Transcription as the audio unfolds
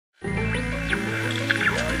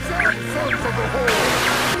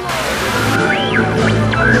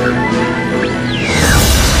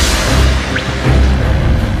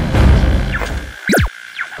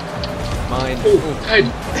died.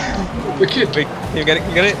 The kid. Wait, can you get it? Can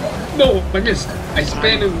you get it? No, I missed. I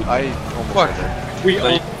spanned him. I almost Fuck. had that. We No,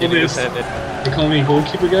 all you missed. just had it. They call me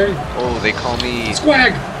goalkeeper guy. Oh, they call me...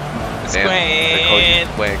 Sqwaaad. Damn, they call you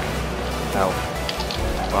Swag. Ow.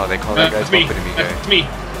 Wow, they call that guy That's me. bumping me, That's guy. me.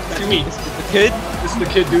 That's me. Is this the kid? This is the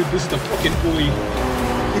kid, dude. This is the fucking bully. I'm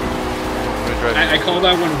gonna drive I call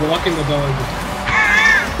that one walking the dog.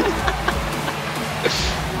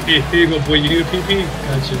 Here you go, boy. You need a PP?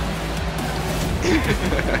 Gotcha.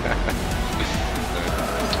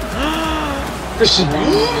 Christian.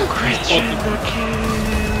 Christian the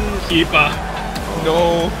kid. Keeper.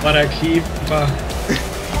 No. What a keeper.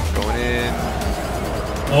 Going in.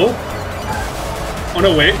 Oh? Oh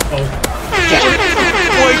no, wait. Oh.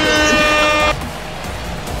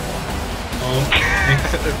 Oh.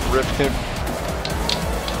 Rip him.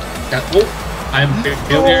 Oh. I am a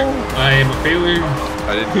failure. I am a failure.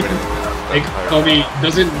 I didn't do anything. They call me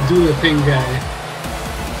doesn't do the thing guy.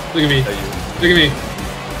 Look at me. Look at me.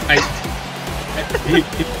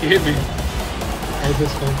 He hit me. Oh,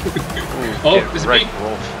 this one. Oh, this is right, me.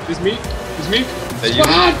 Wolf. This is me. This is me. That you?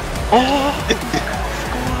 Sqwaaad! Oh!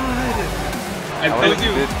 I told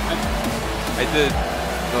you. I did.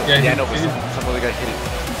 No, Yeah, yeah, he- no, but some other guy hit it.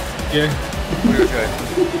 Yeah. Look at this guy.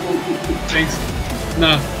 Thanks.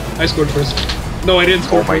 Nah, I scored first. No, I didn't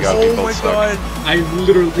score Oh my first. god, we Oh both my suck. god. I'm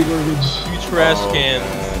literally garbage. You trash Oh. can.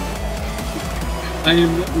 I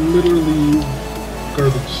am literally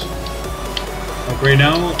garbage. Like right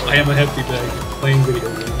now, I am a hefty bag playing video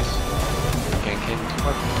games. Can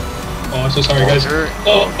Oh, I'm so sorry, guys.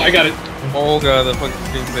 Oh, I got it. Oh god, the fucking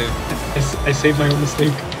screen save. I saved my own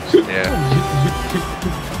mistake. Yeah.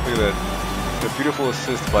 Look at that. The beautiful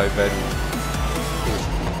assist by Ben.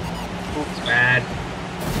 Bad.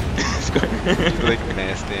 Like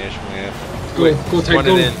nasty-ish, man. Go, go, Ty, Run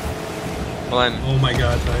go. it in. Hold on. Oh my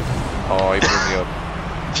god, Ty. Oh, he blew me up.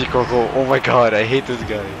 Chico, go. Oh my god, I hate this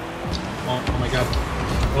guy. Oh my god.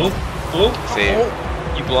 Oh, oh, Save.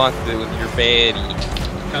 You blocked it with your baddie.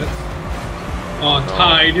 got it. Oh,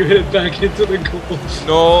 Tide, you hit it back into the goal.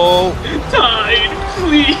 No. Tide,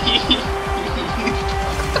 please.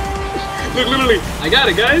 Look, literally, I got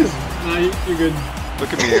it, guys. Nah, you're good.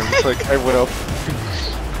 Look at me, it's like I went up.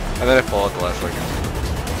 And then I fall at the last second.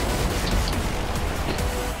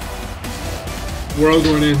 We're all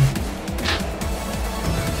going in.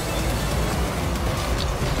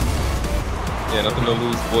 Yeah, nothing to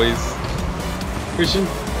lose, boys. Christian?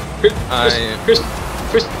 That Christian?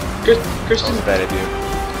 That was a bad idea.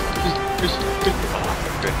 Christian?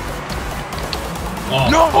 Good. Oh,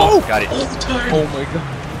 No! oh, Got it. oh, Tide. Oh my god.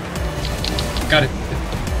 Got it.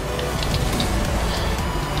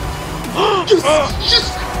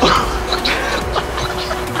 Just.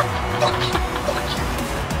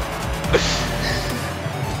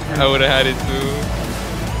 I would have had it too.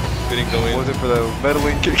 Didn't go in. Was it for the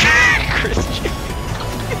meddling kick? Christian.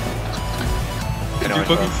 Did you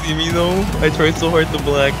fucking see me though? I tried so hard to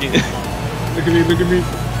block it. Look at me, look at me.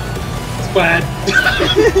 Sqwaaad.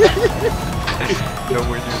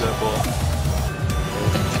 Nowhere near that ball.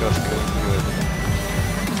 Disgusting. Good.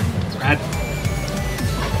 Sqwaaad.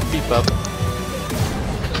 Beep up.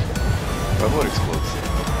 My blood explodes.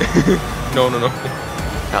 No, no, no.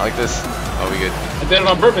 Not like this. Oh, we good. I did it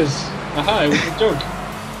on purpose. Aha, it was a joke.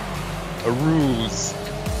 A ruse.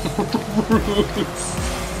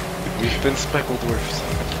 We've been speckled dwarfs.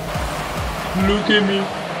 Look at me.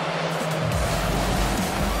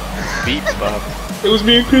 Beat Bob. It was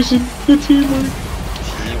me and Christian. The teamwork.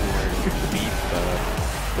 Teamwork. Beat Bob.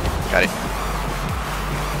 Got it.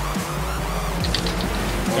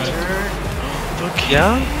 Got it.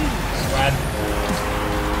 Yeah? Sqwaaad.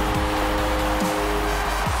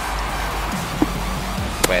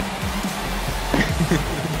 Wet.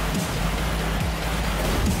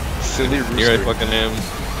 Silly rooster. Here I fucking am.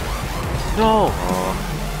 No. Oh.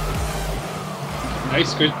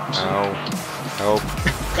 Nice, good. Ow. Help.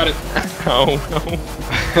 Got it. Ow, ow.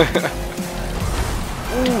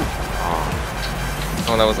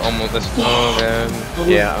 Oh, that was almost a oh man.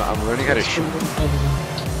 Yeah, I'm learning how to shoot.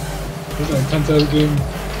 This is a 10 out of game.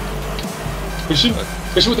 Christian?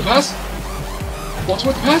 Christian with the pass? Walter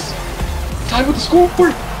with the pass? Tied with the score?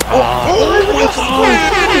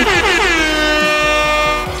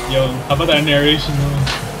 Yo, how about that narration though?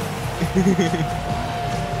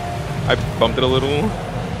 I bumped it a little.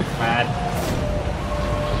 Mad.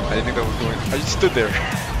 I didn't think that was going. I just stood there.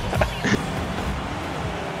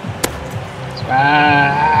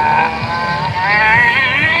 Sqwaaad.